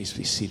Please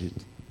be seated.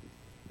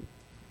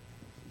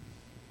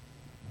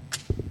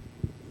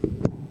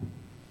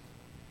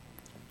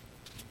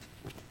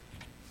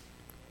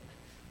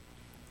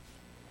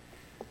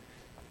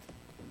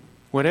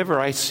 Whenever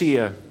I see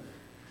a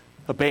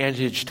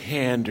bandaged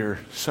hand or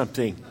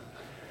something,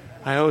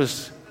 I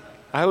always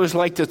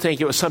like to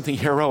think it was something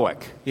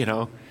heroic, you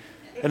know.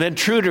 An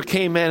intruder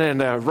came in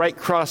and right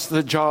crossed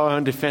the jaw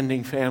on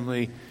defending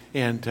family,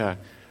 and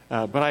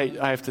but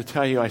I have to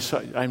tell you,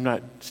 I'm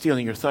not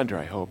stealing your thunder.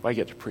 I hope I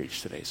get to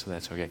preach today, so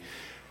that's okay.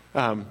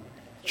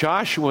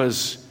 Josh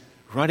was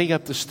running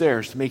up the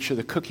stairs to make sure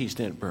the cookies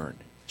didn't burn,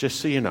 just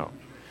so you know,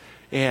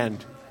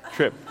 and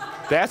trip.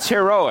 That's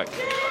heroic,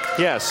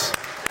 yes.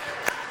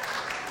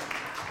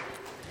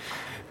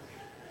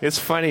 It's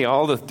funny,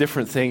 all the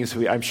different things.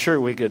 I'm sure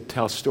we could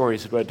tell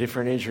stories about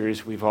different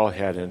injuries we've all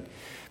had and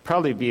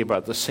probably be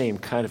about the same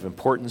kind of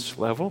importance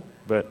level.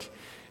 But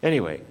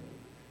anyway,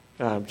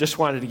 just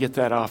wanted to get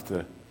that off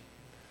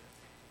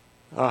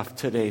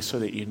today so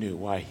that you knew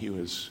why he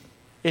was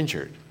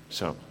injured.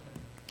 So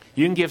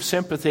you can give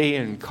sympathy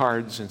and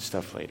cards and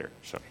stuff later.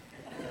 So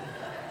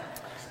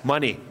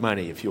money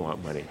if you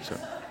want money. So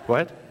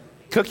what?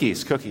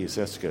 Cookies,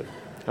 that's good.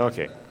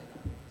 Okay.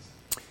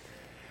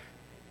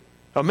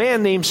 A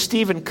man named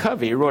Stephen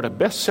Covey wrote a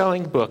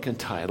best-selling book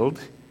entitled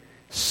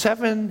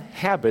 7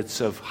 Habits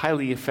of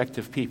Highly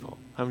Effective People.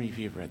 How many of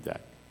you have read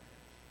that?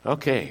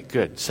 Okay,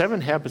 good.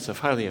 7 Habits of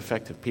Highly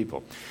Effective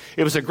People.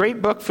 It was a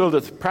great book filled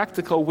with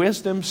practical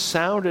wisdom,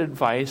 sound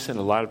advice, and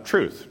a lot of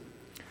truth.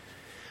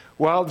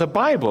 Well, the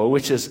Bible,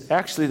 which is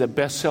actually the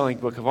best-selling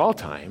book of all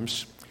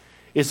times,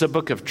 is a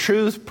book of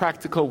truth,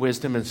 practical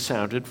wisdom, and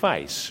sound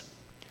advice.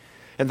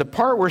 And the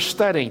part we're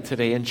studying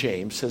today in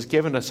James has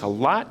given us a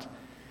lot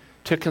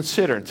to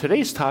consider. And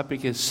today's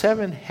topic is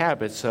 7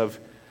 habits of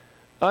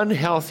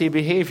unhealthy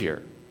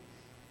behavior.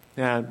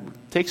 Now,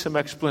 take some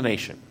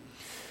explanation.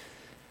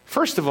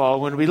 First of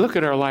all, when we look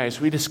at our lives,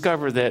 we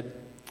discover that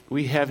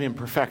we have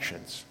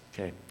imperfections.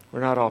 Okay, we're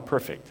not all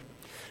perfect.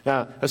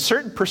 Now, a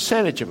certain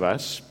percentage of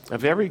us,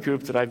 of every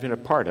group that I've been a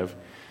part of,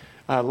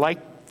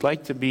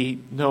 like to be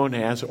known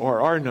as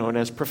or are known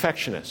as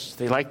perfectionists.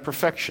 They like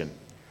perfection.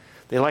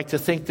 They like to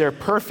think they're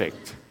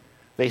perfect.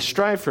 They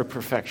strive for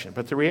perfection.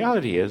 But the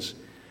reality is,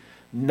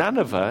 none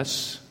of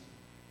us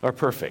are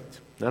perfect.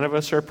 None of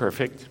us are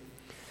perfect.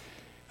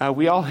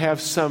 We all have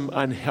some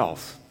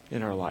unhealth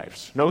in our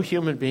lives. No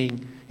human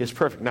being is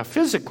perfect. Now,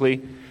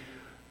 physically,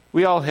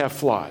 we all have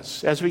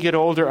flaws. As we get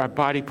older, our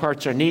body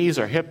parts, our knees,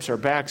 our hips, our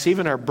backs,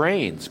 even our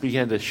brains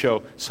begin to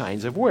show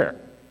signs of wear.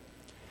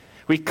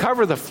 We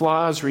cover the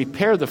flaws,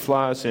 repair the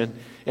flaws, and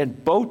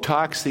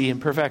Botox the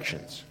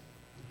imperfections.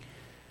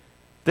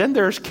 Then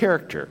there's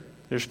character.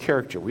 There's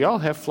character. We all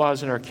have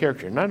flaws in our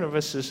character. None of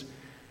us is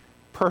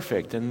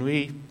perfect, and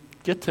we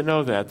get to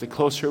know that the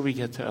closer we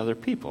get to other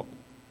people.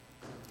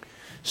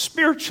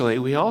 Spiritually,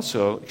 we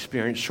also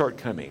experience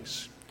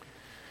shortcomings.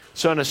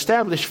 So an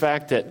established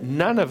fact that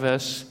none of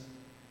us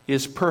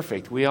is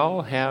perfect. We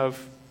all have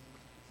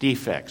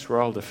defects. We're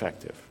all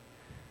defective.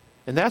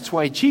 And that's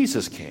why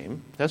Jesus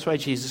came. That's why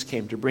Jesus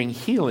came, to bring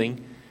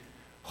healing,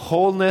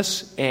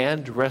 wholeness,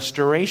 and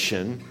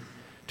restoration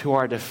to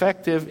our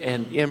defective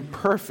and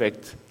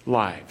imperfect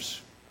lives.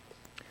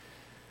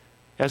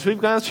 As we've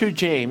gone through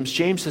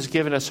James has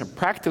given us some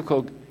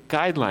practical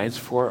guidelines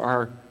for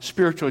our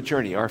spiritual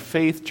journey, our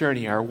faith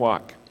journey, our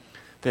walk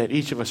that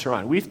each of us are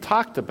on. We've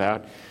talked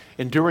about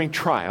enduring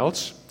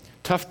trials,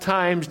 tough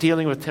times,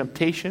 dealing with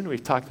temptation.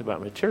 We've talked about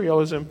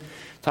materialism,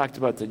 talked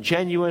about the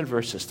genuine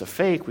versus the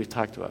fake. We've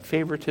talked about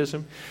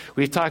favoritism.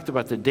 We've talked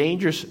about the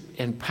dangers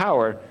and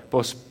power,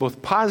 both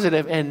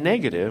positive and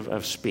negative,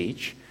 of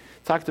speech.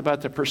 Talked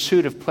about the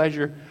pursuit of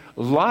pleasure.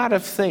 A lot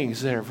of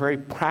things that are very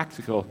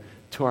practical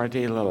to our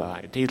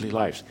daily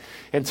lives.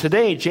 And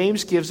today,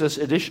 James gives us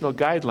additional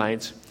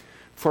guidelines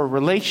for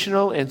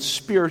relational and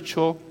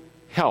spiritual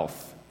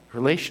health.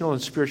 Relational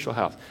and spiritual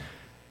health.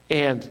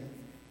 And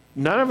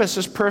none of us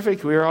is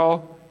perfect. We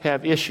all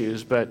have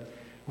issues, but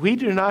we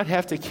do not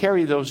have to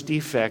carry those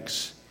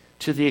defects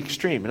to the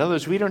extreme. In other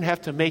words, we don't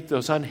have to make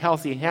those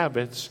unhealthy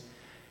habits.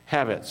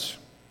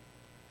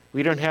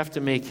 We don't have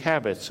to make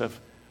habits of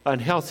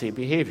unhealthy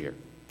behavior.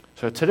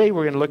 So today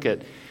we're going to look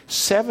at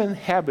 7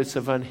 habits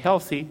of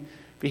unhealthy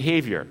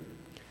behavior.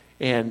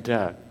 And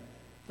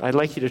I'd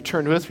like you to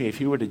turn with me, if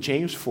you would, to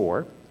James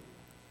 4.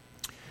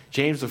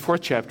 James, the 4th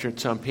chapter.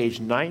 It's on page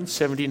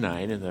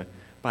 979 in the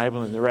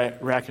Bible in the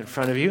rack in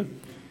front of you.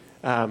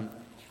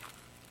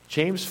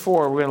 James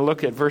 4, we're going to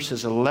look at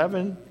verses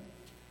 11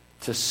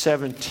 to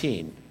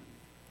 17.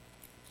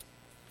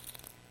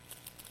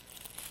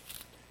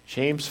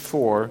 James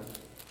 4,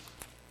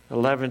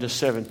 11 to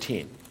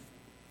 17.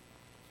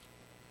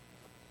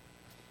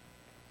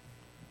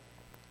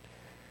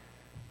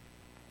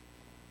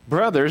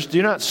 Brothers,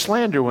 do not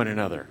slander one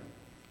another.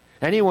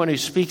 Anyone who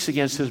speaks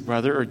against his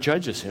brother or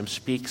judges him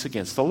speaks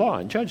against the law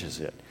and judges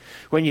it.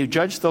 When you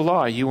judge the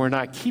law, you are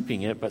not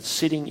keeping it, but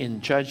sitting in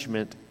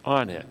judgment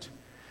on it.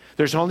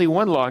 There's only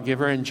one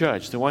lawgiver and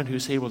judge, the one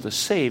who's able to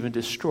save and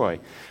destroy.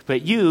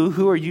 But you,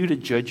 who are you to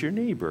judge your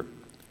neighbor?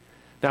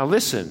 Now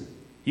listen,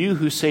 you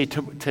who say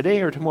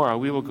today or tomorrow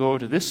we will go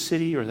to this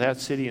city or that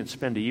city and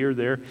spend a year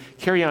there,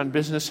 carry on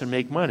business and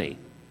make money.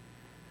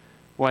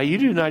 Why, you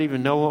do not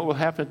even know what will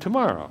happen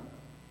tomorrow.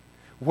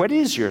 What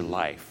is your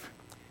life?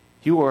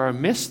 You are a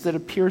mist that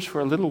appears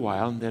for a little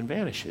while and then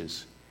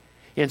vanishes.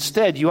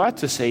 Instead, you ought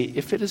to say,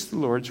 if it is the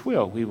Lord's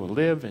will, we will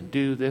live and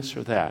do this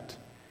or that.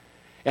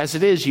 As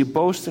it is, you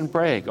boast and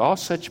brag. All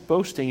such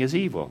boasting is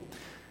evil.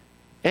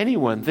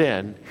 Anyone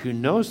then who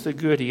knows the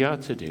good he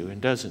ought to do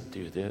and doesn't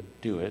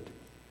do it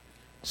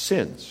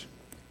sins.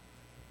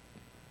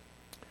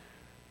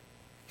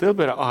 A little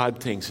bit of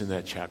odd things in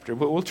that chapter,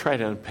 but we'll try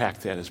to unpack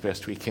that as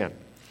best we can.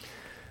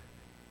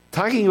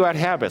 Talking about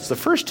habits, the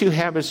first two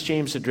habits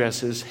James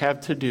addresses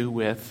have to do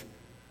with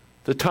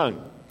the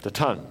tongue,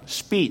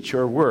 speech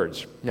or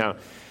words. Now,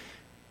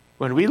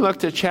 when we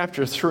looked at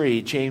chapter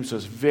 3, James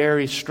was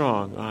very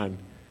strong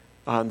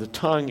on the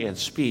tongue and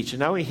speech, and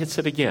now he hits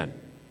it again.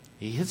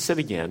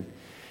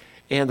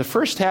 And the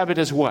first habit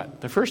is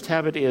what? The first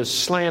habit is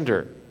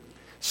slander.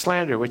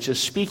 Slander, which is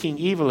speaking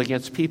evil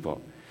against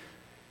people.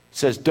 It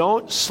says,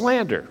 don't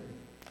slander.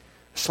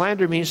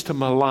 Slander means to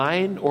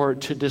malign or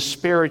to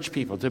disparage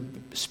people, to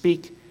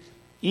speak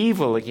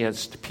evil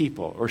against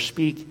people or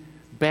speak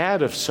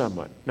bad of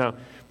someone. Now,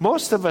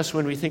 most of us,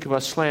 when we think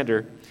about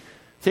slander,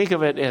 think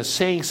of it as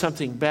saying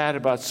something bad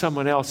about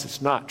someone else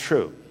that's not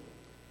true.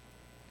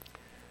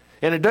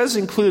 And it does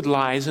include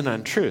lies and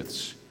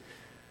untruths.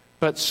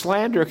 But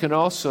slander can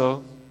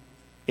also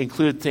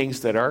include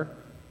things that are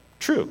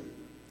true.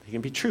 They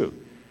can be true.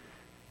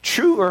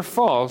 True or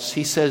false,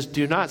 he says,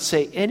 do not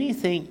say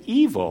anything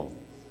evil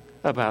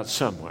about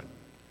someone.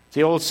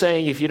 The old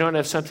saying, if you don't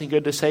have something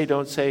good to say,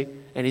 don't say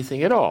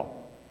anything at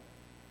all.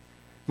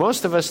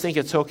 Most of us think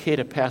it's okay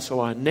to pass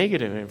along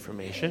negative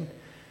information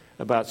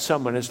about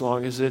someone as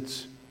long as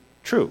it's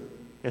true.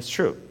 It's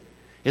true.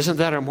 Isn't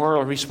that our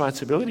moral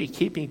responsibility,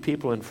 keeping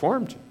people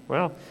informed?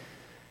 Well,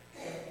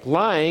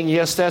 lying,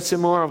 yes, that's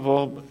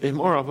immoral,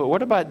 but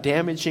what about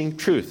damaging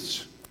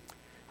truths?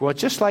 Well,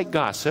 just like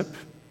gossip,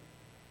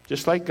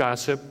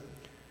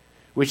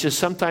 which is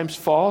sometimes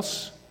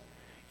false,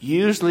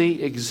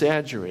 usually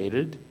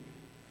exaggerated,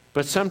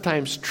 but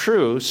sometimes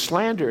true,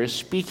 slander is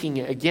speaking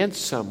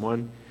against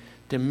someone,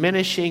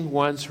 diminishing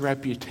one's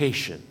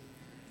reputation.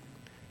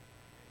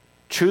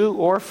 True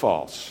or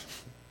false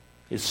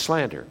is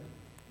slander.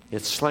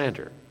 It's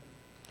slander.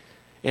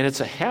 And it's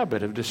a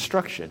habit of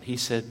destruction. He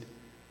said,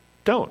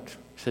 don't.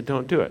 He said,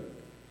 don't do it.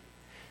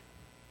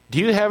 Do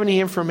you have any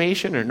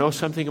information or know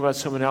something about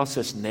someone else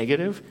that's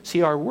negative?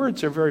 See, our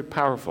words are very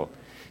powerful.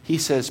 He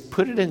says,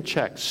 put it in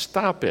check.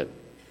 Stop it.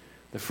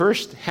 The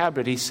first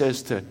habit he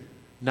says to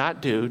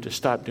not do, to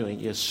stop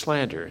doing, is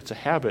slander. It's a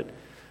habit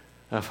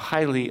of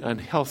highly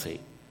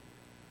unhealthy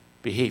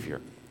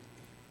behavior.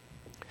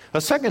 A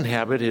second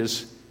habit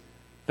is,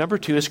 number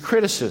 2, is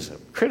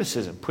criticism.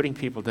 Criticism, putting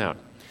people down.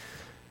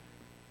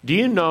 Do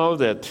you know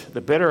that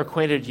the better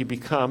acquainted you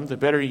become, the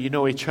better you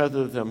know each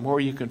other, the more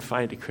you can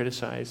find to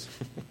criticize?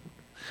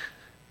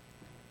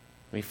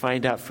 We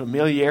find out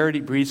familiarity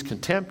breeds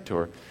contempt,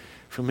 or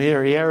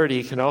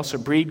familiarity can also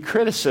breed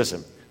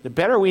criticism. The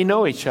better we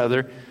know each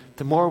other,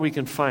 the more we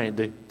can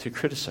find to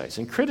criticize.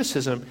 And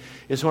criticism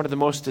is one of the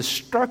most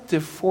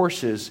destructive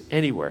forces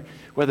anywhere.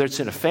 Whether it's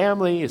in a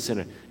family, it's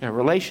in a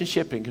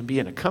relationship, it can be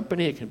in a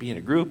company, it can be in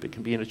a group, it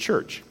can be in a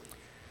church.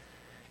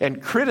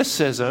 And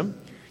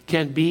criticism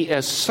can be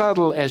as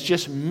subtle as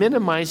just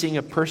minimizing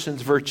a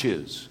person's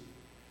virtues.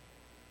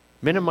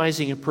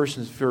 Minimizing a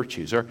person's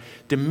virtues or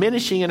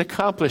diminishing an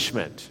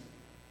accomplishment.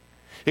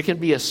 It can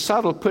be a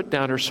subtle put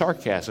down or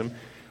sarcasm,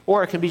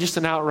 or it can be just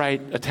an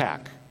outright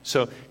attack.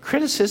 So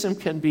criticism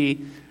can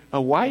be a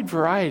wide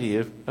variety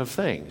of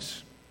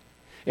things.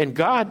 And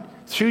God,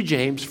 through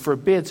James,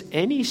 forbids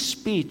any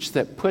speech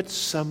that puts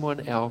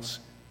someone else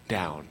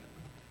down.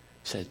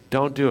 He says,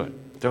 don't do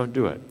it. Don't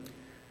do it.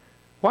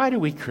 Why do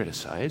we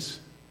criticize?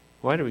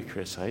 Why do we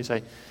criticize?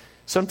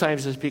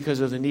 Sometimes it's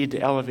because of the need to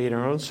elevate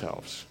our own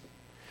selves.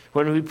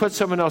 When we put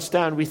someone else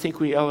down, we think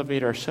we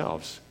elevate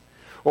ourselves.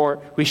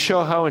 Or we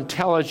show how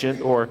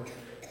intelligent or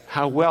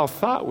how well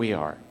thought we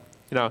are.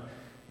 You know,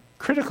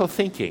 critical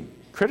thinking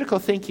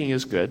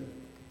is good.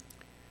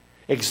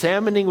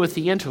 Examining with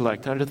the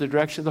intellect under the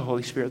direction of the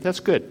Holy Spirit, that's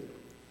good.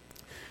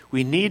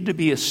 We need to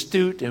be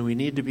astute and we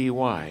need to be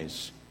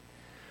wise.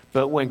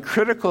 But when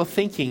critical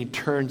thinking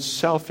turns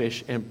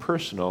selfish and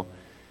personal,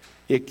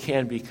 it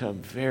can become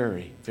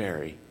very,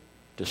 very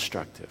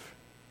destructive.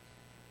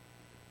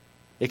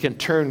 It can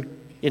turn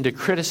into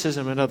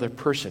criticism of another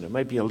person. It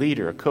might be a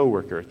leader, a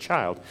coworker, a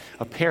child,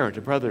 a parent,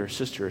 a brother, a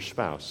sister, or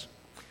spouse.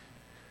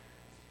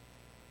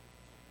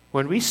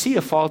 When we see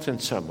a fault in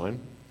someone,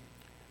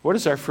 what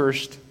is our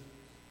first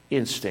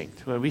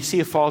instinct? When we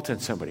see a fault in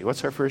somebody,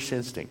 what's our first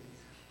instinct?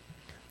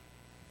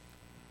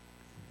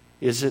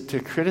 Is it to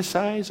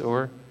criticize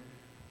or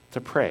to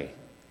pray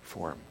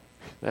for them?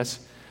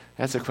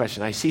 That's a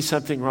question. I see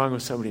something wrong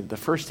with somebody. The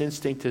first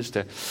instinct is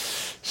to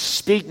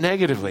speak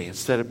negatively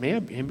instead of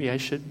maybe I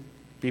should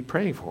be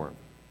praying for them.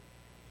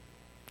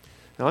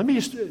 Now let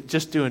me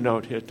just do a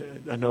note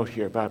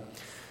here about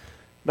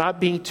not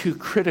being too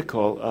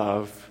critical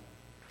of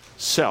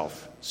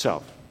self.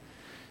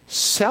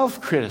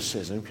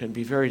 Self-criticism can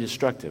be very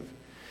destructive.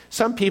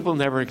 Some people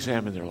never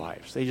examine their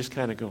lives. They just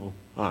kind of go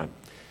on.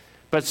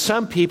 But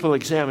some people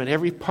examine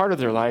every part of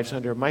their lives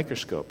under a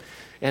microscope.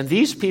 And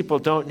these people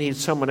don't need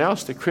someone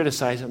else to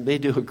criticize them. They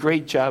do a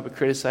great job of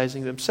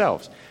criticizing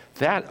themselves.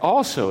 That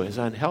also is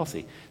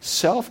unhealthy.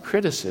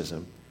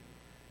 Self-criticism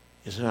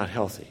is not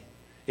healthy.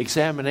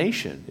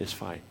 Examination is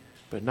fine,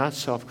 but not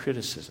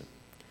self-criticism.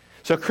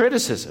 So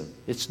criticism,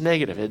 it's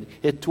negative.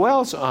 It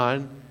dwells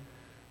on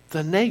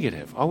the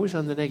negative, always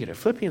on the negative.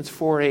 Philippians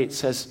 4:8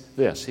 says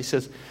this. He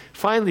says,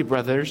 "Finally,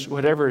 brothers,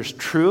 whatever is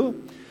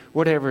true,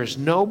 whatever is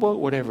noble,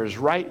 whatever is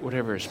right,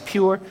 whatever is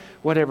pure,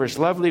 whatever is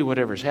lovely,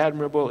 whatever is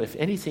admirable, if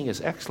anything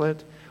is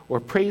excellent or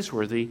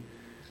praiseworthy,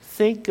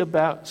 think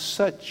about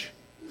such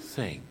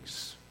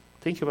things."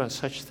 Think about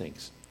such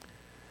things.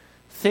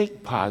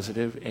 Think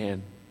positive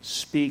and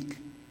speak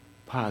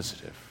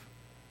positive.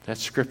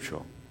 That's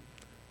scriptural.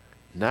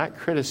 Not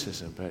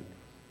criticism, but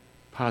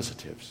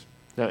positives.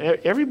 Now,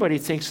 everybody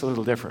thinks a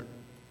little different.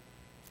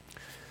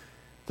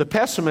 The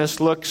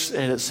pessimist looks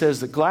and it says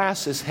the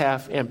glass is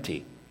half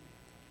empty.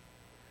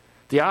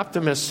 The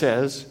optimist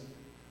says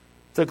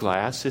the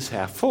glass is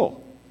half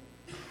full.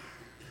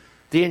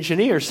 The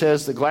engineer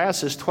says the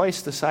glass is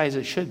twice the size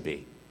it should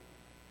be.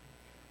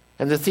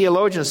 And the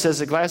theologian says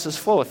the glass is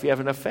full if you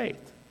have enough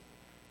faith.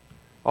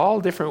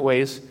 All different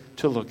ways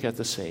to look at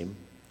the same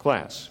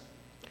glass.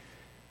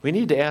 We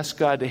need to ask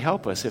God to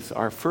help us. If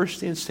our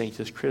first instinct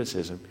is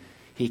criticism,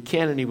 He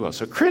can and He will.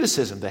 So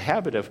criticism, the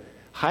habit of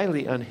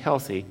highly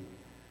unhealthy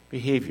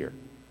behavior.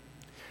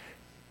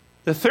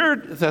 The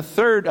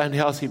third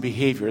unhealthy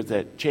behavior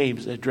that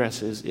James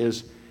addresses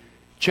is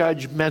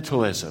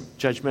judgmentalism,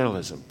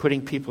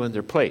 putting people in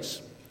their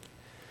place.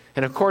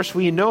 And of course,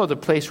 we know the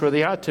place where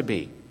they ought to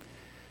be.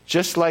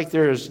 Just like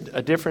there's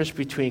a difference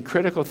between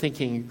critical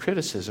thinking and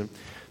criticism,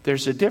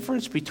 there's a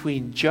difference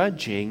between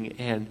judging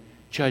and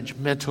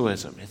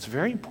judgmentalism. It's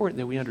very important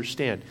that we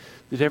understand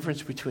the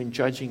difference between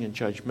judging and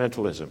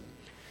judgmentalism.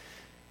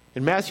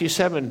 In Matthew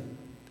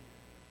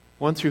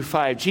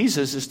 7:1-5,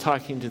 Jesus is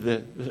talking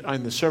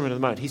on the Sermon on the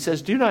Mount. He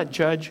says, "Do not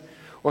judge,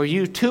 or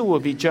you too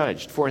will be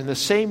judged. For in the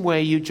same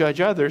way you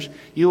judge others,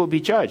 you will be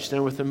judged.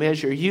 And with the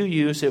measure you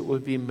use, it will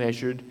be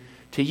measured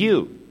to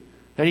you."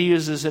 And he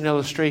uses an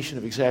illustration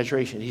of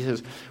exaggeration. He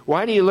says,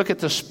 "Why do you look at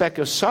the speck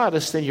of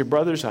sawdust in your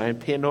brother's eye and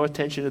pay no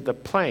attention to the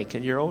plank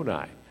in your own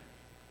eye?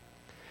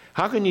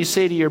 How can you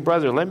say to your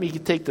brother, 'Let me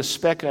take the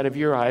speck out of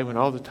your eye,' when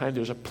all the time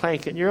there's a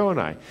plank in your own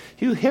eye?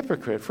 You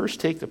hypocrite, first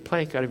take the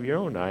plank out of your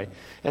own eye,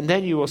 and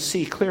then you will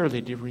see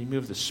clearly to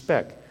remove the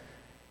speck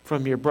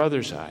from your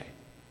brother's eye."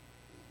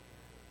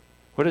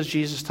 What is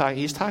Jesus talking?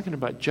 He's talking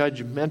about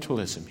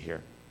judgmentalism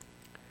here.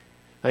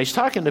 Now, he's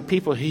talking to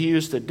people who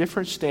used a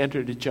different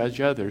standard to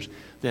judge others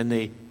than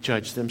they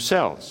judge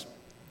themselves.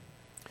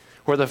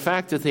 Or the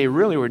fact that they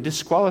really were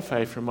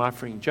disqualified from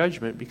offering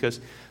judgment because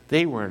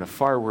they were in a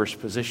far worse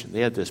position.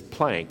 They had this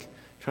plank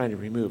trying to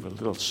remove a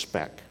little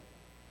speck.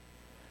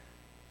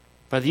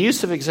 By the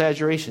use of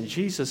exaggeration,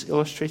 Jesus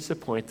illustrates the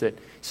point that he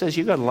says,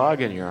 "You got a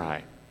log in your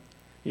eye.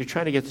 You're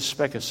trying to get the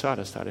speck of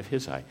sawdust out of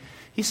his eye."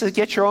 He says,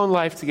 "Get your own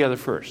life together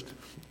first.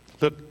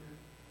 Look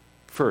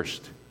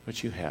first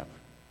what you have.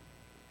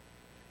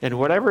 And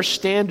whatever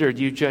standard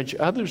you judge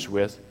others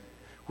with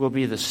will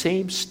be the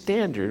same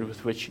standard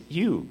with which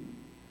you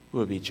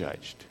will be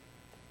judged."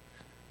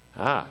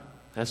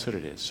 That's what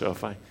it is. So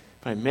if I'm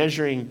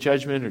measuring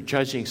judgment or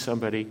judging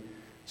somebody,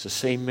 it's the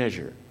same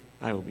measure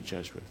I will be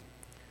judged with.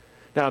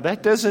 Now,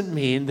 that doesn't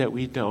mean that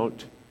we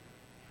don't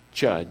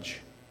judge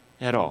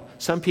at all.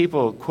 Some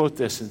people quote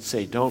this and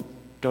say, don't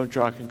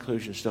draw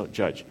conclusions, don't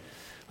judge.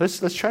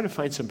 Let's try to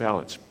find some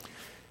balance.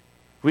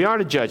 We are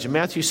to judge. In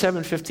Matthew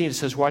 7:15, it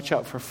says, "Watch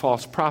out for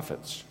false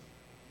prophets,"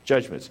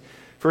 judgments.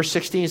 Verse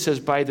 16 says,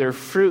 "By their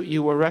fruit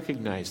you will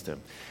recognize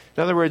them."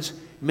 In other words,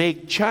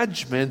 make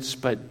judgments,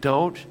 but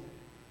don't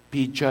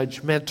be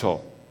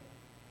judgmental.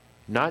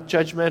 Not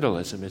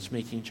judgmentalism, it's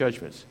making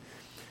judgments.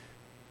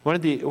 One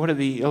of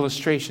the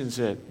illustrations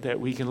that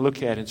we can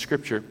look at in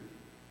Scripture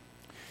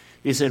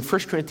is in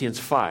 1 Corinthians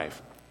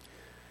 5.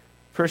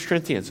 1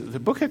 Corinthians. The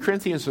book of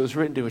Corinthians was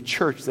written to a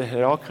church that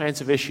had all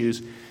kinds of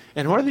issues.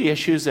 And one of the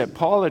issues that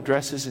Paul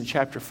addresses in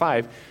chapter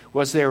 5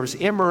 was there was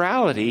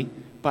immorality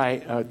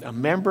by a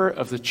member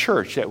of the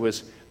church that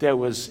was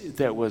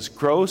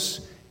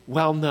gross,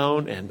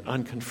 well-known, and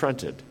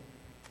unconfronted.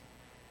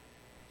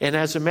 And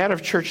as a matter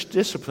of church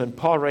discipline,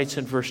 Paul writes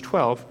in verse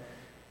 12,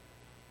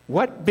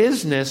 "What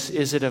business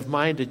is it of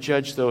mine to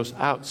judge those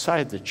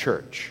outside the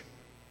church?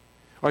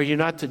 Are you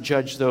not to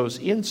judge those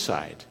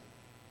inside?"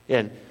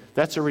 And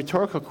that's a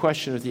rhetorical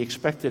question with the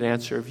expected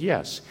answer of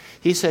yes.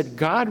 He said,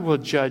 God will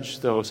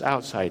judge those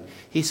outside.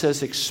 He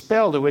says,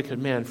 "Expel the wicked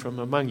man from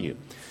among you."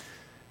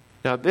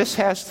 Now, this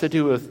has to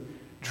do with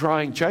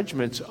drawing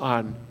judgments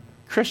on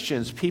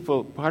Christians,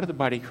 people, part of the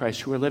body of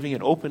Christ, who are living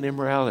in open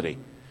immorality.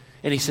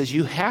 And he says,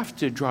 you have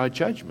to draw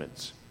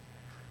judgments.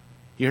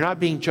 You're not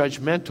being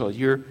judgmental.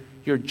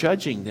 you're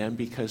judging them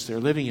because they're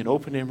living in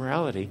open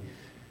immorality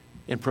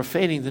and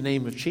profaning the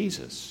name of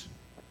Jesus.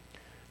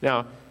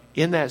 Now,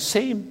 in that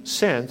same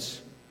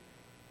sense,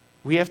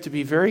 we have to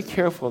be very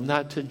careful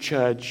not to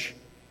judge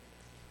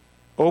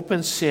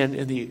open sin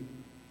in the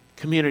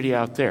community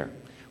out there.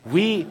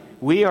 We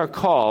are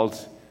called,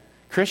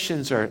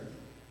 Christians are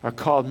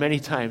called many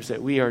times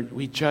that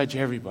we judge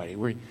everybody.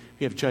 We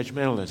have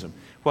judgmentalism.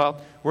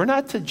 Well, we're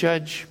not to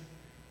judge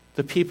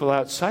the people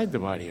outside the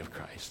body of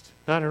Christ.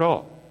 Not at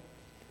all.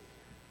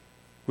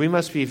 We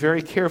must be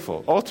very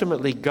careful.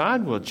 Ultimately,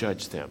 God will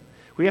judge them.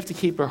 We have to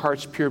keep our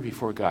hearts pure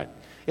before God.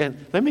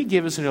 And let me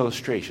give us an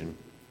illustration.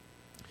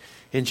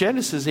 In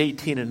Genesis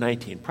 18 and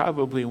 19,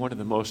 probably one of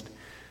the most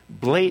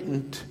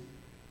blatant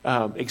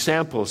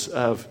examples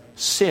of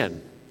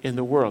sin in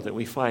the world that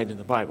we find in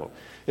the Bible.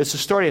 It's the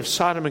story of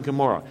Sodom and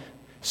Gomorrah,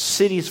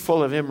 cities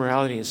full of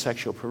immorality and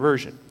sexual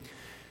perversion.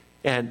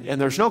 And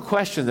there's no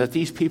question that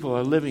these people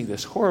are living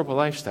this horrible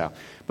lifestyle.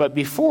 But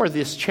before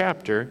this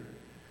chapter,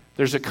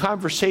 there's a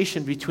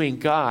conversation between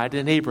God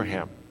and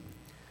Abraham.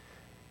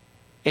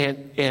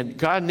 And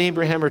God and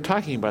Abraham are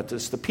talking about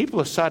this. The people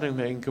of Sodom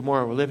and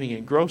Gomorrah were living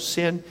in gross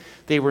sin.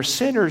 They were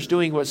sinners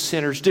doing what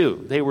sinners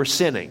do. They were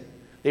sinning.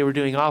 They were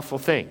doing awful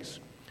things.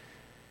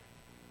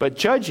 But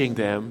judging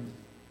them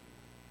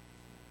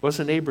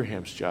wasn't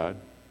Abraham's job.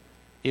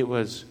 It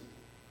was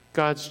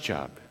God's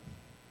job.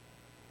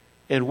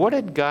 And what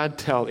did God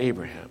tell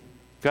Abraham?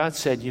 God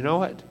said, you know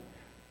what?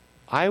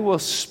 I will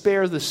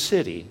spare the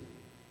city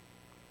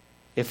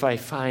if I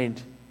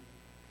find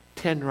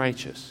 10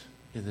 righteous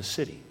in the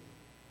city.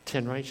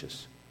 10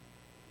 righteous.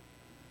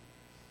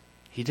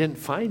 He didn't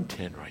find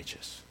 10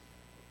 righteous.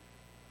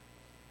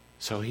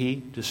 So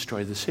he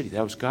destroyed the city.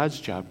 That was God's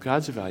job,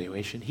 God's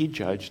evaluation. He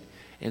judged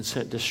and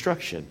sent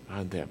destruction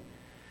on them.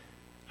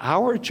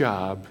 Our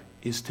job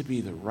is to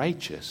be the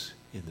righteous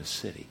in the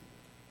city.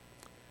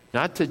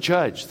 Not to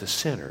judge the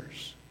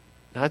sinners.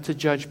 Not to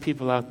judge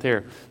people out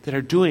there that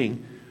are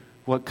doing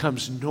what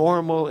comes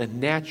normal and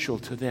natural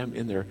to them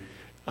in their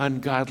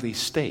ungodly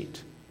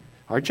state.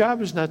 Our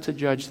job is not to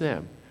judge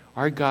them.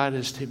 Our God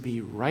is to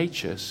be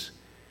righteous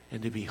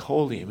and to be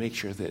holy and make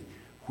sure that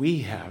we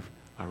have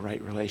a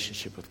right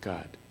relationship with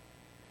God.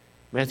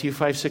 Matthew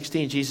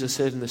 5:16, Jesus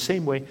said in the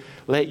same way,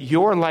 let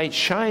your light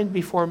shine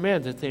before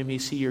men that they may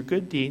see your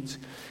good deeds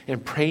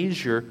and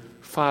praise your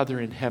Father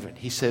in heaven.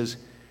 He says,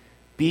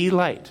 be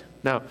light.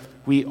 Now,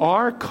 we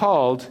are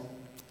called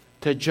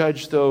to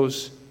judge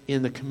those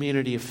in the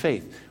community of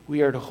faith.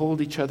 We are to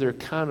hold each other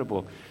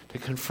accountable, to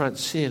confront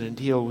sin and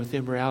deal with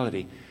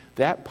immorality.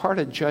 That part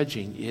of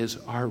judging is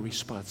our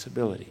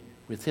responsibility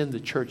within the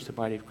church, the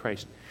body of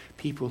Christ,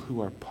 people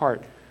who are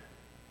part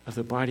of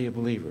the body of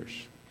believers.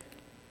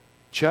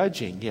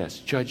 Judging, yes.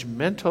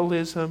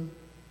 Judgmentalism,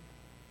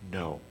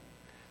 no.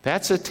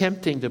 That's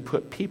attempting to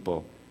put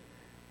people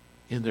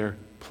in their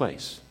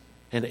place.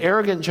 And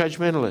arrogant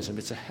judgmentalism,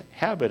 it's a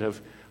habit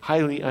of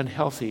highly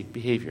unhealthy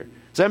behavior.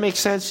 Does that make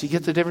sense? You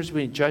get the difference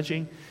between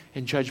judging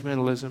and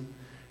judgmentalism?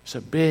 It's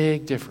a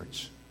big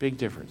difference. Big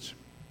difference.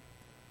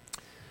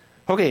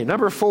 Okay,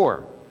 number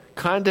 4,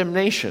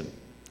 condemnation.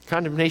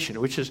 Condemnation,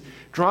 which is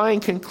drawing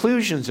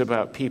conclusions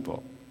about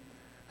people.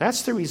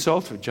 That's the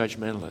result of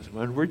judgmentalism.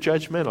 When we're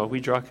judgmental,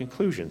 we draw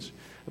conclusions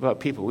about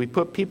people. We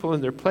put people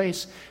in their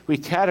place. We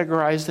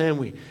categorize them.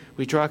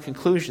 We draw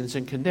conclusions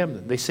and condemn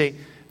them. They say,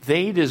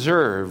 they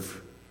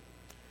deserve,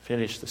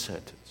 finish the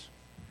sentence.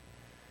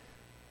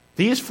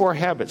 These 4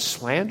 habits,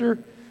 slander,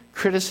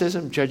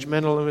 criticism,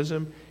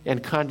 judgmentalism,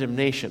 and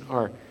condemnation,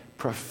 are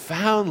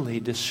profoundly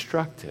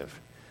destructive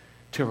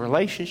to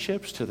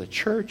relationships, to the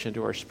church, and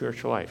to our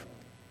spiritual life.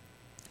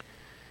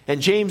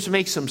 And James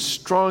makes some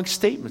strong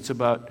statements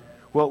about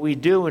what we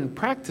do in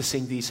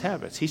practicing these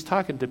habits. He's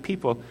talking to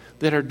people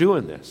that are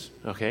doing this,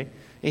 okay? And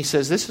he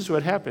says this is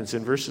what happens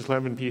in verses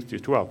 11 through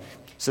 12.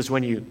 He says,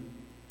 when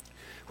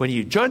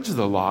you judge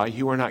the law,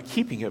 you are not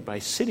keeping it by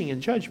sitting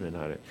in judgment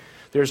on it.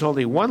 There's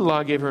only one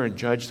lawgiver and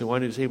judge, the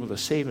one who's able to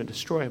save and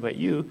destroy. But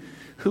you,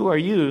 who are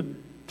you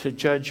to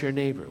judge your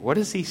neighbor? What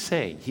is he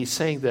saying? He's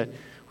saying that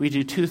we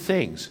do 2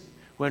 things.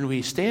 When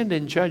we stand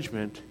in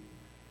judgment,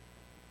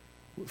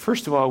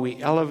 first of all,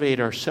 we elevate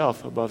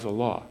ourselves above the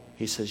law.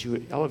 He says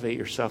you elevate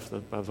yourself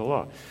above the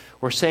law.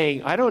 We're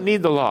saying, I don't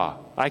need the law.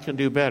 I can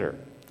do better.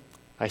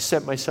 I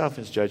set myself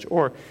as judge.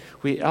 Or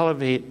we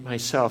elevate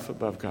myself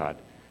above God.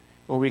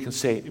 Or we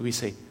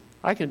say,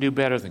 I can do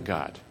better than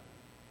God.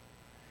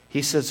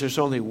 He says there's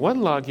only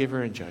one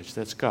lawgiver and judge,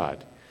 that's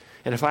God.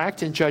 And if I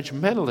act in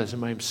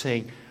judgmentalism, I'm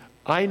saying,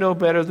 I know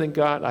better than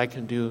God, I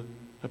can do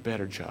a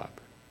better job.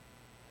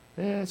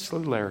 It's a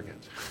little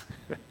arrogant.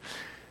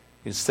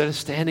 Instead of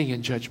standing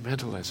in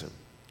judgmentalism,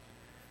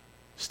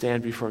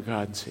 stand before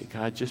God and say,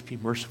 God, just be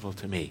merciful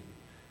to me,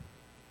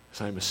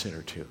 because I'm a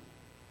sinner too.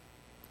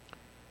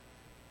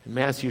 In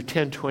Matthew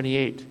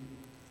 10:28,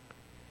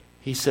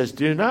 he says,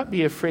 do not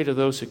be afraid of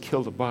those who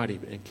kill the body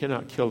and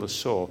cannot kill the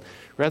soul.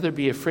 Rather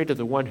be afraid of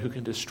the one who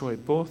can destroy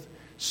both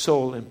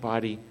soul and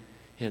body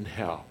in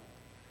hell.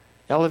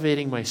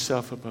 Elevating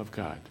myself above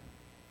God.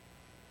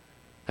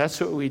 That's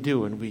what we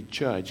do when we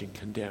judge and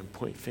condemn,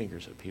 point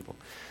fingers at people.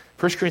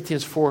 1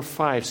 Corinthians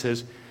 4:5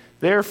 says,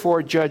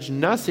 therefore judge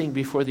nothing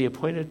before the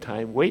appointed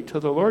time. Wait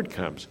till the Lord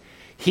comes.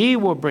 He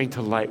will bring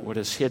to light what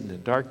is hidden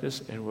in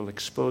darkness and will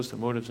expose the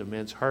motives of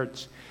men's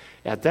hearts.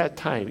 At that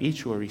time,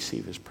 each will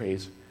receive his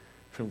praise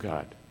from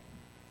God.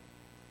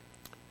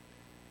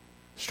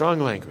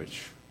 Strong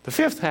language. The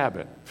fifth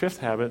habit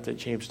that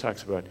James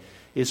talks about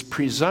is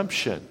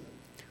presumption.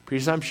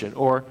 Presumption,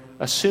 or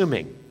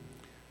assuming.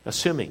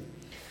 Assuming.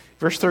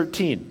 Verse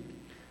 13.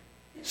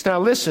 So now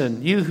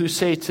listen, you who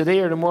say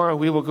today or tomorrow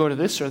we will go to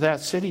this or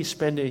that city,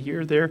 spend a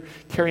year there,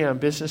 carry on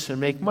business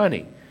and make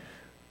money.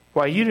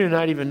 Why, you do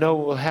not even know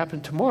what will happen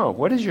tomorrow.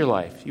 What is your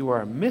life? You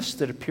are a mist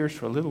that appears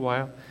for a little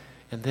while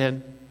and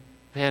then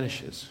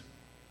vanishes.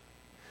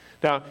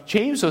 Now,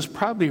 James was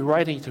probably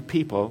writing to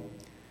people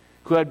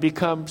who had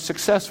become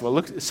successful.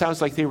 Look, it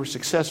sounds like they were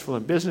successful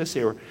in business.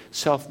 They were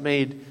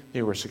self-made.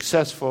 They were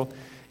successful.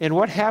 And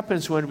what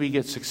happens when we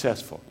get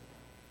successful?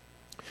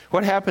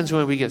 What happens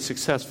when we get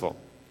successful?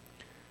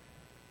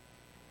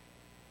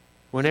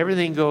 When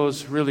everything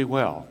goes really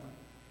well,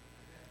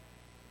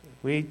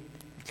 we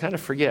kind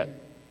of forget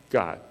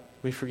God.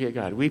 We forget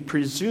God. We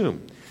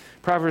presume.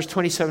 Proverbs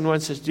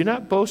 27:1 says, do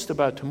not boast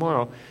about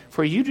tomorrow,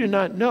 for you do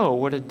not know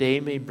what a day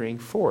may bring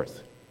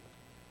forth.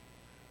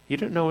 You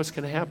don't know what's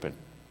going to happen.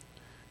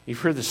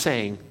 You've heard the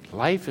saying,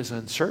 life is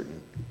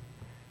uncertain.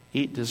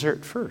 Eat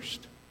dessert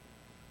first.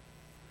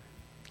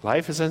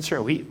 Life is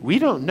uncertain. We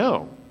don't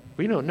know.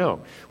 We don't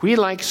know. We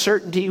like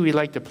certainty. We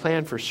like to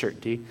plan for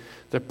certainty.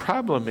 The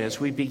problem is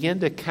we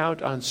begin to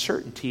count on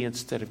certainty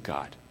instead of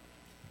God.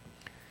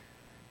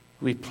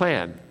 We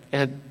plan.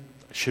 And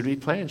should we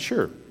plan?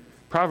 Sure.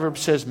 Proverbs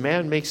says,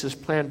 man makes his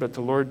plan, but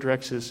the Lord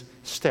directs his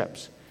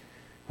steps.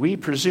 We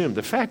presume.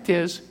 The fact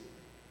is,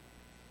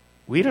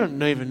 we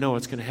don't even know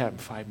what's going to happen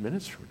 5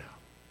 minutes from now.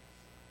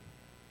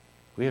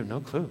 We have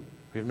no clue.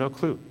 We have no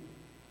clue.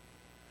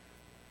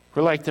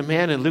 We're like the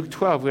man in Luke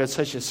 12 who had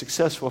such a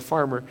successful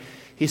farmer.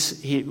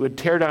 He would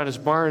tear down his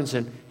barns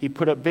and he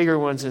put up bigger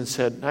ones and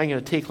said, I'm going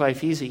to take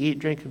life easy, eat,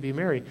 drink, and be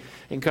merry.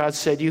 And God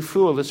said, you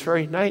fool, this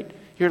very night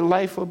your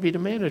life will be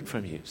demanded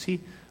from you. See,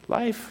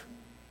 life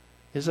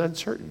is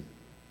uncertain.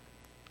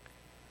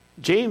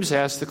 James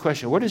asked the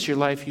question, what is your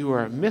life? You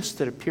are a mist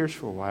that appears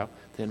for a while,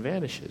 then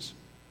vanishes.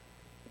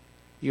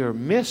 You are a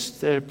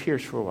mist that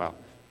appears for a while,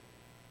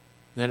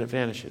 then it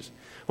vanishes.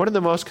 One of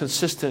the most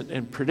consistent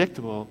and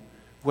predictable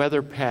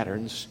weather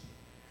patterns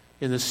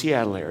in the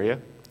Seattle area,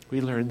 we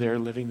learned there,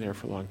 living there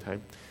for a long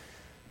time,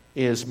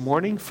 is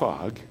morning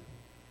fog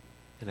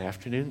and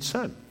afternoon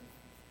sun.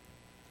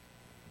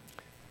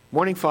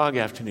 Morning fog,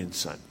 afternoon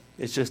sun.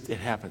 It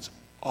happens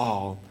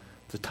all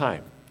the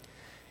time.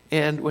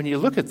 And when you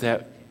look at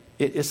that,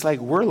 it's like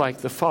we're like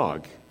the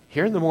fog.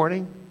 Here in the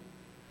morning,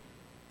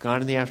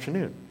 gone in the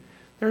afternoon.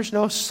 There's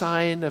no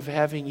sign of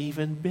having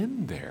even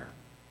been there.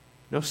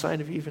 No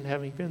sign of even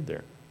having been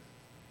there.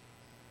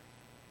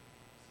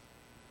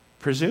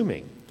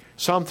 Presuming.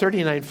 Psalm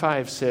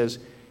 39:5 says,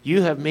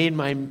 you have made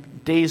my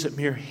days a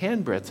mere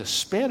handbreadth. The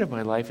span of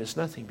my life is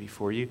nothing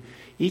before you.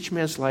 Each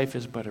man's life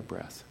is but a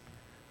breath.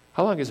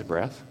 How long is a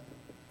breath?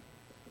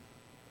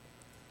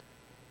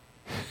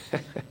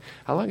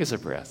 How long is a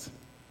breath?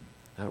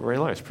 Not very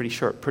long. It's pretty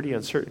short, pretty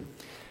uncertain.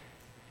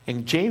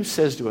 And James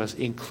says to us,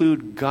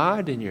 include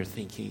God in your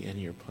thinking and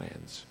your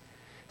plans.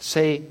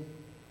 Say,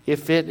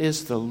 if it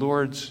is the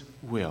Lord's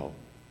will.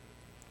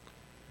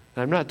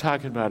 And I'm not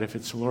talking about if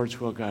it's the Lord's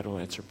will, God will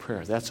answer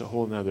prayer. That's a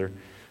whole other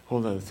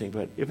thing.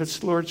 But if it's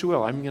the Lord's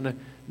will, I'm going to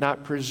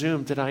not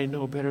presume that I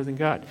know better than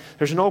God.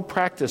 There's an old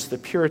practice the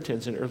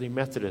Puritans and early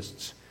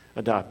Methodists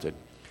adopted.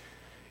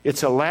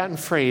 It's a Latin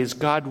phrase,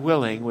 God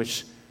willing,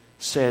 which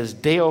says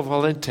Deo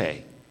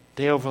volente.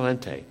 Deo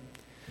volente.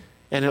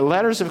 And in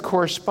letters of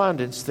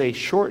correspondence, they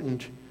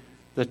shortened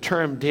the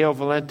term Deo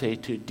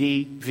volente to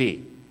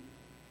DV.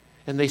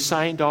 And they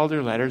signed all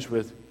their letters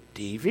with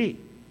DV,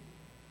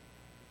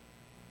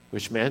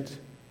 which meant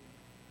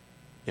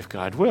if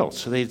God wills.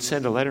 So they'd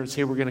send a letter and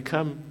say, we're going to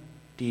come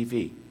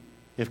DV,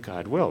 if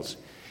God wills.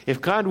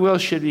 If God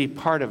wills should be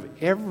part of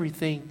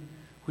everything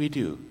we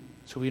do,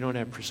 so we don't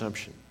have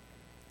presumption.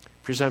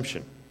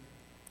 Presumption.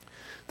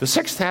 The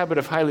sixth habit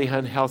of highly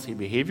unhealthy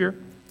behavior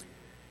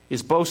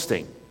is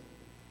boasting.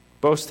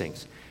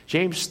 Boastings.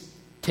 James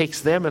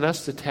takes them and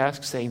us to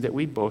task, saying that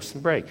we boast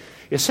and brag.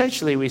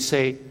 Essentially, we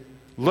say,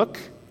 look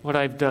what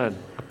I've done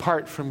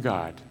apart from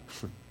God.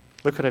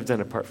 Look what I've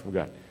done apart from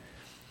God.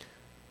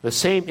 The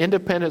same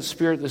independent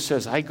spirit that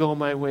says, I go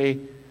my way,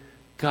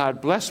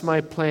 God bless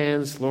my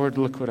plans, Lord,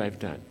 look what I've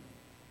done.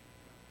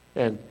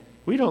 And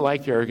we don't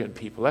like arrogant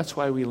people. That's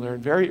why we learn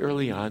very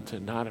early on to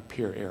not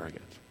appear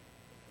arrogant.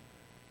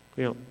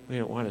 We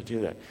don't want to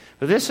do that.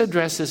 But this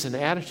addresses an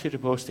attitude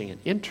of boasting, an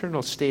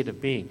internal state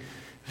of being,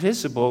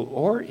 visible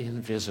or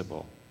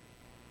invisible.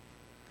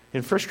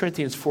 In 1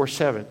 Corinthians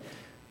 4:7,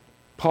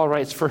 Paul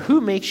writes, for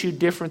who makes you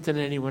different than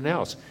anyone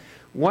else?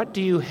 What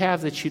do you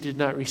have that you did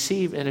not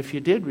receive? And if you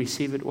did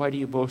receive it, why do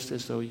you boast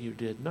as though you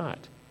did not?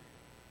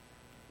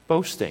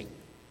 Boasting.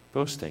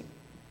 Boasting.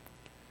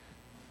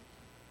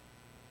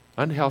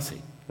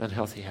 Unhealthy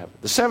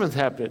habit. The seventh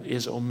habit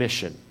is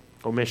omission.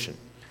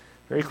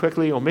 Very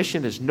quickly,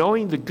 omission is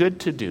knowing the good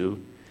to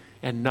do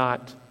and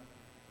not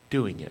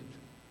doing it.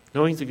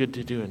 Knowing the good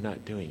to do and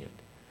not doing it.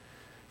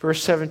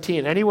 Verse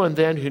 17, anyone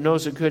then who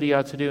knows the good he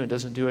ought to do and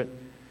doesn't do it,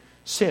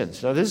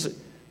 sins. Now this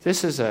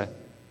is a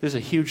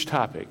huge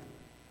topic.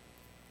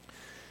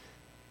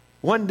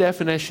 One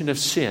definition of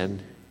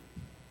sin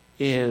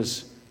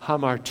is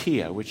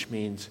hamartia, which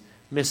means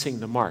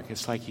missing the mark.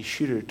 It's like you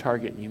shoot at a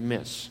target and you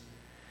miss.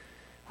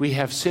 We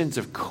have sins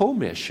of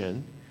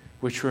commission,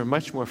 which we're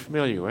much more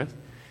familiar with.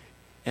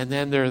 And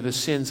then there are the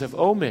sins of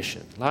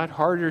omission, a lot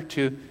harder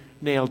to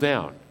nail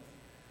down.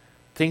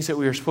 Things that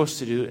we were supposed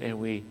to do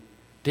and we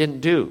didn't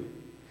do.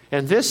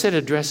 And this, it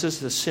addresses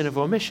the sin of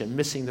omission,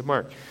 missing the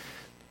mark.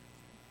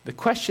 The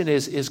question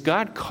is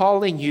God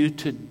calling you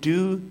to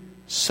do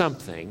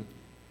something,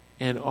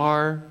 and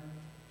are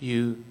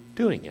you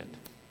doing it?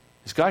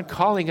 Is God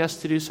calling us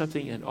to do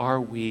something, and are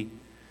we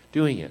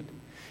doing it?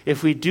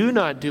 If we do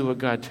not do what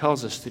God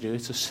tells us to do,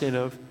 it's a sin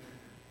of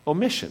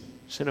omission.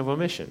 Sin of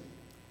omission.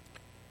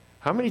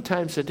 How many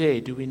times a day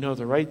do we know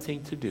the right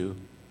thing to do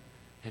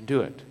and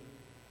do it?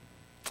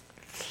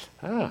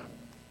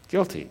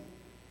 Guilty.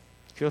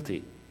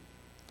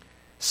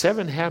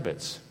 7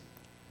 habits.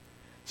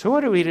 So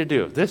what are we to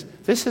do?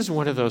 This is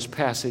one of those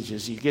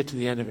passages, you get to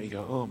the end of it, you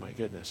go, oh my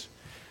goodness,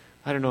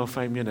 I don't know if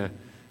I'm going to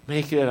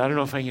make it. I don't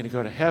know if I'm going to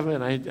go to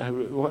heaven.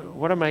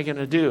 What am I going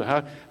to do?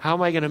 How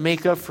am I going to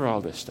make up for all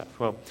this stuff?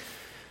 Well,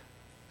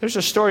 there's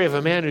a story of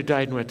a man who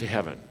died and went to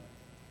heaven.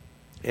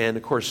 And,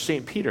 of course,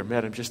 St. Peter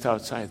met him just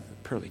outside the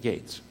pearly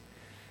gates.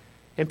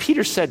 And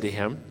Peter said to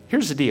him,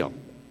 here's the deal.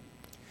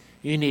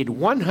 You need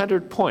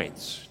 100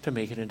 points to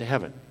make it into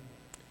heaven.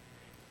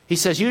 He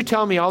says, you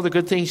tell me all the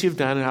good things you've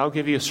done, and I'll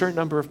give you a certain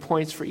number of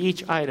points for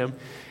each item.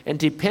 And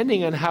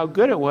depending on how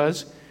good it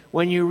was,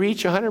 when you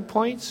reach 100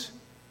 points,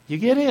 you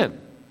get in.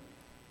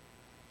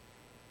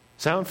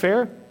 Sound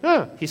fair?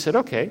 He said,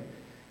 okay.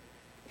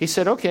 He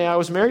said, okay, I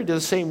was married to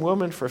the same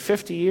woman for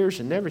 50 years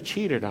and never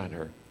cheated on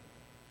her.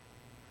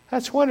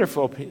 That's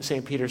wonderful,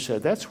 St. Peter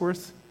said. That's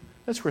worth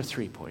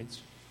 3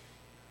 points.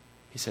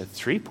 He said,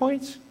 3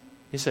 points?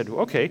 He said,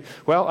 okay,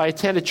 well, I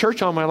attended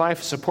church all my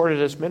life, supported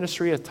his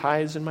ministry,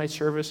 tithes in my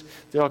service,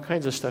 did all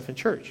kinds of stuff in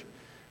church.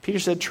 Peter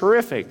said,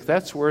 terrific,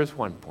 that's worth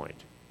 1 point.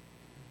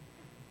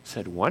 He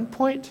said, 1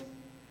 point?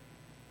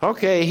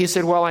 Okay, he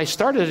said, well, I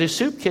started a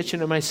soup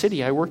kitchen in my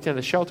city. I worked in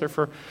a shelter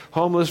for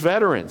homeless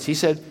veterans. He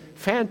said,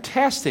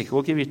 fantastic,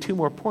 we'll give you 2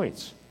 more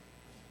points.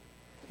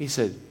 He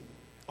said,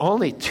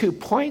 only 2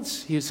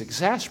 points? He was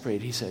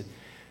exasperated. He said,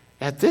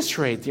 at this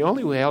rate, the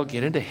only way I'll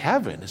get into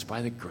heaven is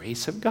by the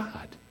grace of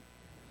God.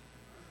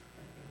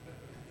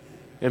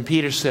 And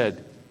Peter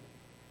said,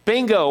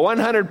 bingo,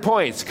 100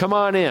 points, come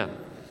on in.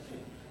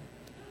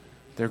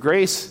 The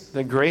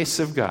grace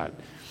of God.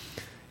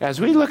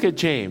 As we look at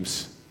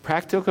James,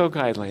 practical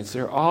guidelines,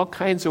 there are all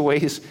kinds of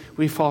ways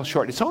we fall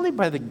short. It's only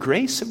by the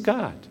grace of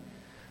God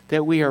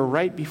that we are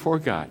right before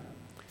God.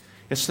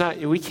 It's not,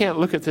 we can't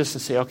look at this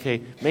and say,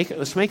 okay,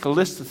 let's make a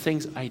list of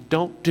things I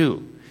don't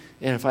do.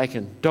 And if I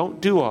don't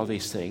do all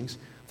these things,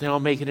 then I'll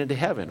make it into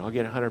heaven. I'll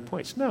get 100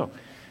 points. No.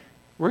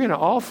 We're going to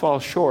all fall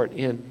short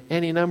in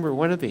any number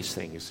one of these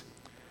things.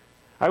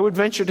 I would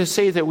venture to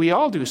say that we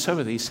all do some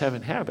of these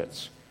 7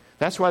 habits.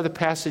 That's why the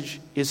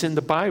passage is in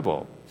the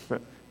Bible,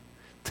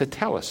 to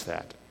tell us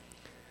that.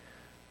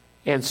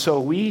 And so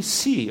we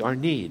see our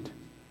need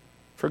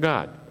for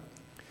God.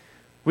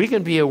 We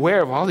can be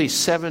aware of all these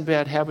 7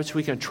 bad habits.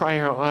 We can try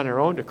on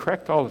our own to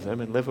correct all of them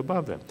and live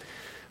above them.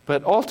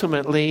 But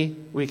ultimately,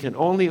 we can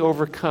only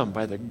overcome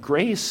by the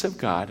grace of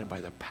God and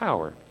by the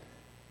power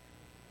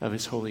of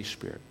His Holy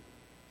Spirit.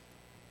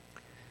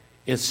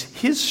 It's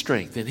His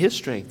strength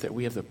that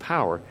we have the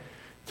power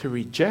to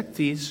reject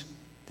these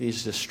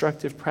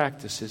destructive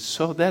practices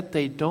so that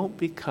they don't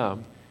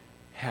become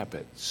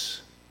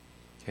habits.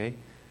 Okay?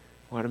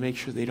 I want to make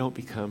sure they don't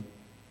become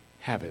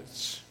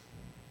habits.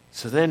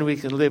 So then we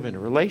can live in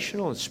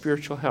relational and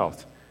spiritual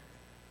health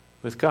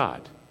with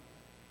God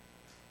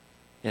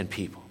and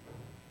people.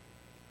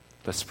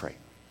 Let's pray.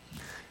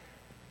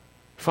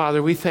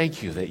 Father, we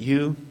thank you that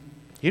you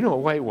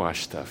don't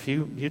whitewash stuff.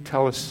 You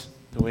tell us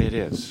the way it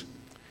is.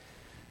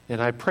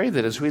 And I pray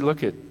that as we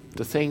look at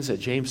the things that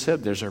James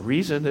said, there's a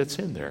reason that's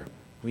in there.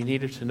 We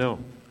needed to know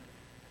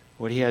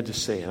what he had to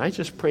say. And I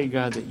just pray,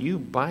 God, that you,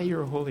 by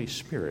your Holy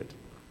Spirit,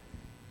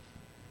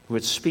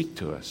 would speak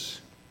to us.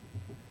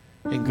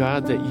 And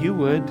God, that you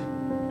would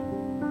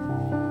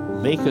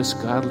make us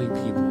godly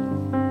people.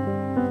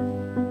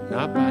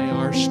 Not by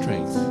our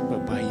strength,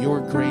 but by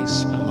your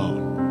grace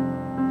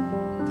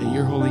alone. That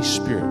your Holy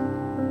Spirit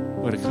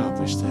would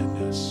accomplish that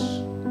in us.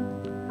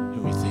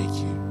 And we thank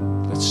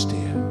you. Let's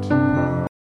stand.